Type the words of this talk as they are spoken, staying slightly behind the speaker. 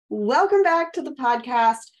Welcome back to the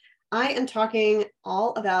podcast. I am talking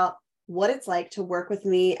all about what it's like to work with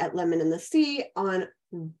me at Lemon in the Sea on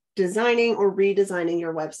designing or redesigning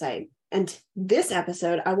your website. And this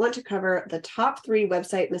episode, I want to cover the top 3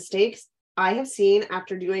 website mistakes I have seen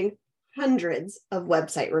after doing hundreds of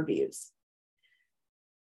website reviews.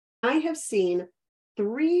 I have seen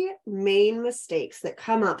 3 main mistakes that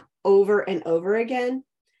come up over and over again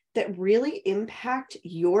that really impact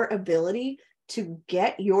your ability to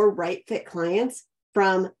get your right fit clients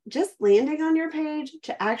from just landing on your page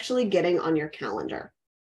to actually getting on your calendar.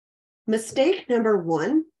 Mistake number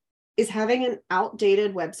 1 is having an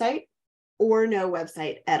outdated website or no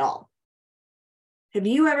website at all. Have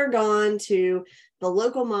you ever gone to the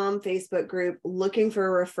local mom Facebook group looking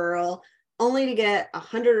for a referral only to get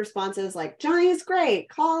 100 responses like, Johnny is great,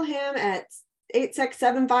 call him at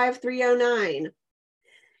 8675309?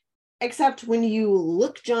 Except when you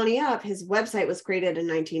look Johnny up, his website was created in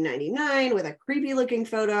 1999 with a creepy looking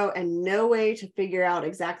photo and no way to figure out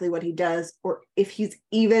exactly what he does or if he's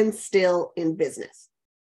even still in business.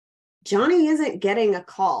 Johnny isn't getting a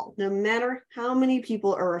call, no matter how many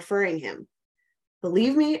people are referring him.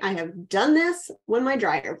 Believe me, I have done this when my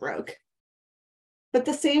dryer broke. But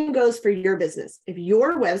the same goes for your business. If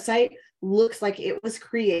your website looks like it was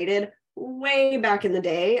created way back in the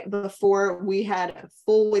day before we had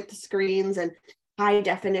full width screens and high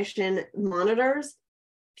definition monitors,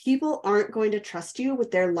 people aren't going to trust you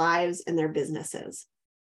with their lives and their businesses.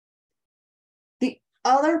 The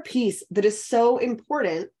other piece that is so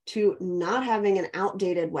important to not having an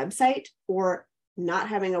outdated website or not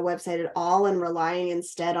having a website at all and relying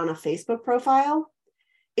instead on a Facebook profile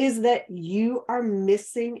is that you are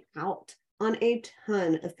missing out on a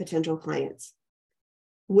ton of potential clients.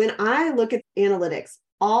 When I look at analytics,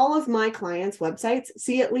 all of my clients' websites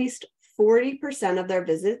see at least 40% of their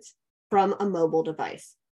visits from a mobile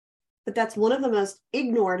device. But that's one of the most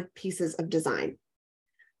ignored pieces of design.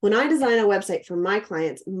 When I design a website for my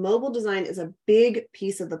clients, mobile design is a big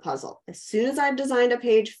piece of the puzzle. As soon as I've designed a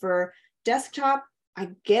page for desktop,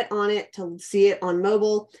 I get on it to see it on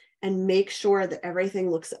mobile and make sure that everything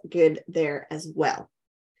looks good there as well.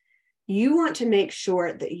 You want to make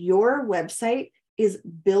sure that your website is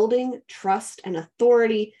building trust and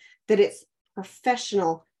authority, that it's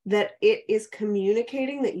professional, that it is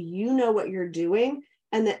communicating that you know what you're doing,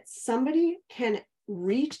 and that somebody can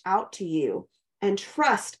reach out to you and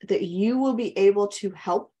trust that you will be able to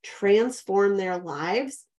help transform their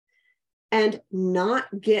lives and not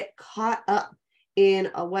get caught up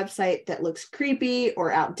in a website that looks creepy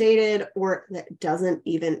or outdated or that doesn't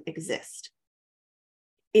even exist.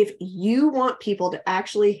 If you want people to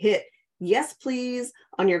actually hit yes, please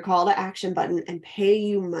on your call to action button and pay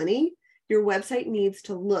you money, your website needs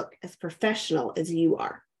to look as professional as you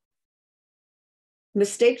are.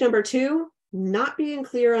 Mistake number 2, not being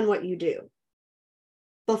clear on what you do.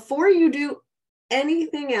 Before you do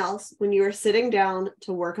anything else, when you are sitting down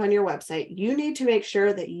to work on your website, you need to make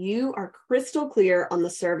sure that you are crystal clear on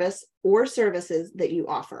the service or services that you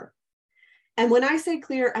offer. And when I say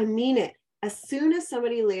clear, I mean it. As soon as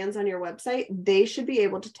somebody lands on your website, they should be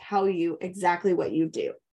able to tell you exactly what you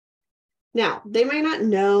do. Now, they may not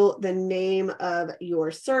know the name of your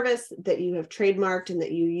service that you have trademarked and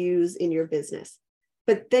that you use in your business,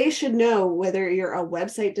 but they should know whether you're a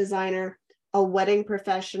website designer, a wedding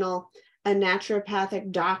professional, a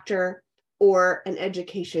naturopathic doctor, or an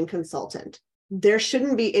education consultant. There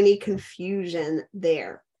shouldn't be any confusion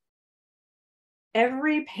there.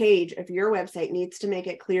 Every page of your website needs to make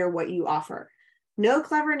it clear what you offer. No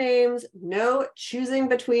clever names, no choosing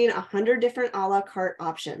between 100 different a la carte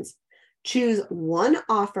options. Choose one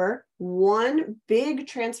offer, one big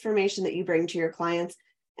transformation that you bring to your clients,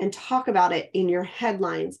 and talk about it in your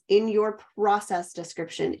headlines, in your process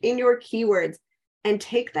description, in your keywords, and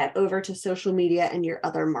take that over to social media and your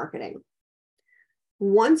other marketing.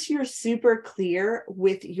 Once you're super clear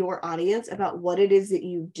with your audience about what it is that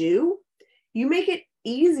you do, you make it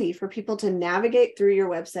easy for people to navigate through your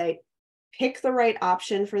website, pick the right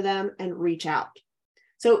option for them, and reach out.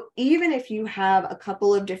 So even if you have a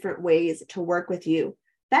couple of different ways to work with you,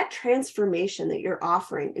 that transformation that you're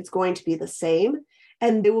offering is going to be the same.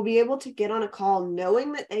 And they will be able to get on a call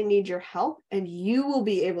knowing that they need your help, and you will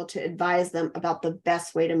be able to advise them about the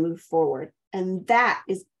best way to move forward. And that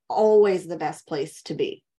is always the best place to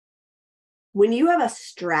be. When you have a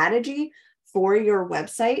strategy for your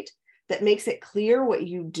website that makes it clear what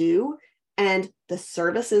you do and the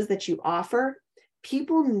services that you offer,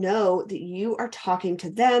 people know that you are talking to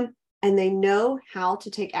them and they know how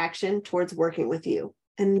to take action towards working with you.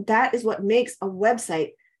 And that is what makes a website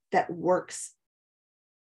that works.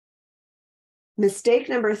 Mistake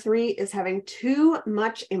number 3 is having too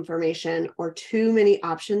much information or too many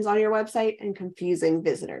options on your website and confusing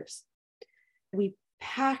visitors. We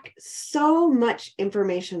pack so much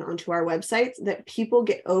information onto our websites that people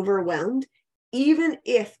get overwhelmed, even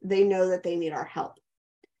if they know that they need our help.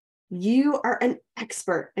 You are an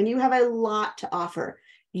expert and you have a lot to offer.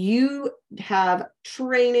 You have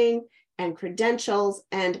training and credentials,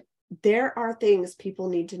 and there are things people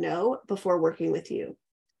need to know before working with you.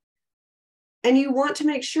 And you want to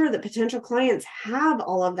make sure that potential clients have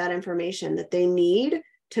all of that information that they need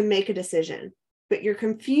to make a decision, but you're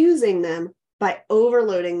confusing them by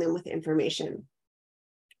overloading them with information.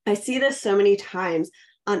 I see this so many times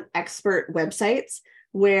on expert websites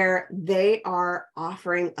where they are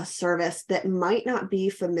offering a service that might not be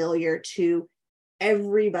familiar to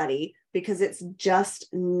everybody because it's just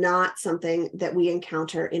not something that we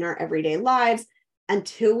encounter in our everyday lives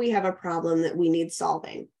until we have a problem that we need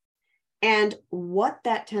solving. And what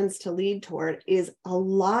that tends to lead toward is a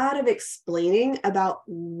lot of explaining about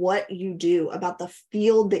what you do, about the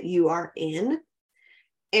field that you are in.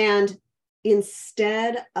 And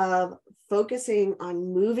instead of focusing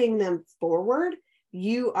on moving them forward,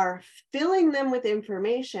 you are filling them with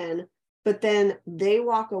information, but then they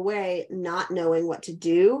walk away not knowing what to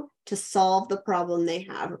do to solve the problem they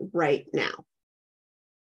have right now.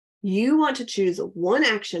 You want to choose one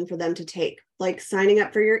action for them to take, like signing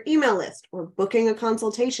up for your email list or booking a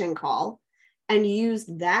consultation call, and use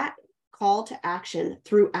that call to action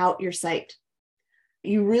throughout your site.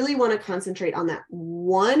 You really want to concentrate on that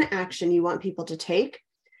one action you want people to take,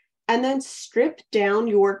 and then strip down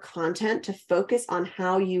your content to focus on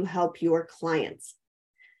how you help your clients.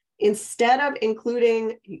 Instead of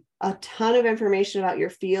including a ton of information about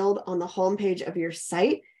your field on the homepage of your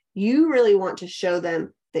site, you really want to show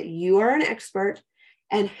them that you are an expert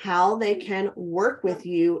and how they can work with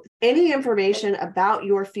you. Any information about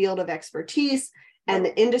your field of expertise and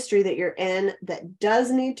the industry that you're in that does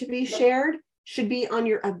need to be shared should be on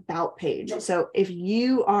your about page. So if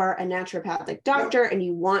you are a naturopathic doctor and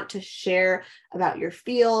you want to share about your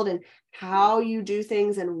field and how you do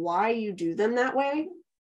things and why you do them that way,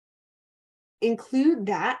 include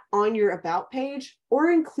that on your about page or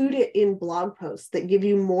include it in blog posts that give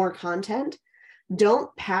you more content.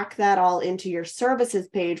 Don't pack that all into your services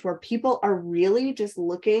page where people are really just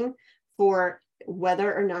looking for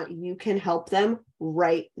whether or not you can help them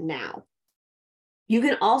right now. You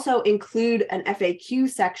can also include an FAQ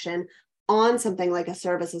section on something like a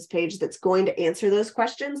services page that's going to answer those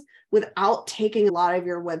questions without taking a lot of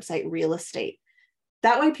your website real estate.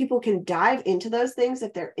 That way people can dive into those things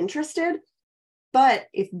if they're interested. But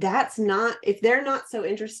if they're not so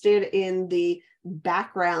interested in the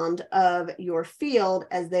background of your field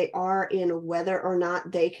as they are in whether or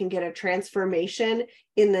not they can get a transformation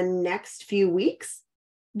in the next few weeks,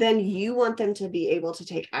 then you want them to be able to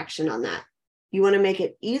take action on that. You want to make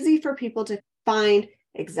it easy for people to find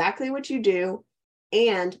exactly what you do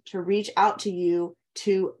and to reach out to you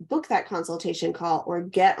to book that consultation call or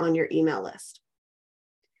get on your email list.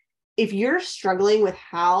 If you're struggling with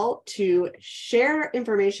how to share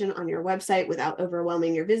information on your website without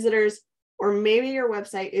overwhelming your visitors, or maybe your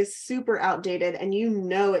website is super outdated and you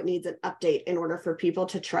know it needs an update in order for people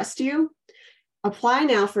to trust you, apply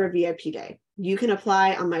now for a VIP day. You can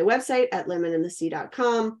apply on my website at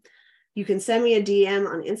lemonandthesea.com. You can send me a DM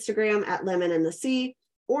on Instagram at lemonandthesea,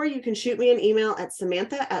 or you can shoot me an email at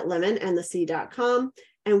samantha@lemonandthesea.com.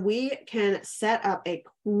 And we can set up a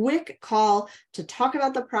quick call to talk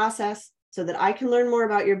about the process so that I can learn more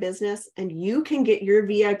about your business and you can get your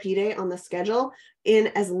VIP day on the schedule in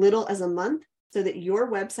as little as a month so that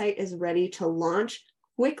your website is ready to launch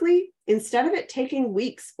quickly instead of it taking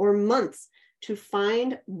weeks or months to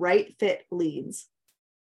find right fit leads.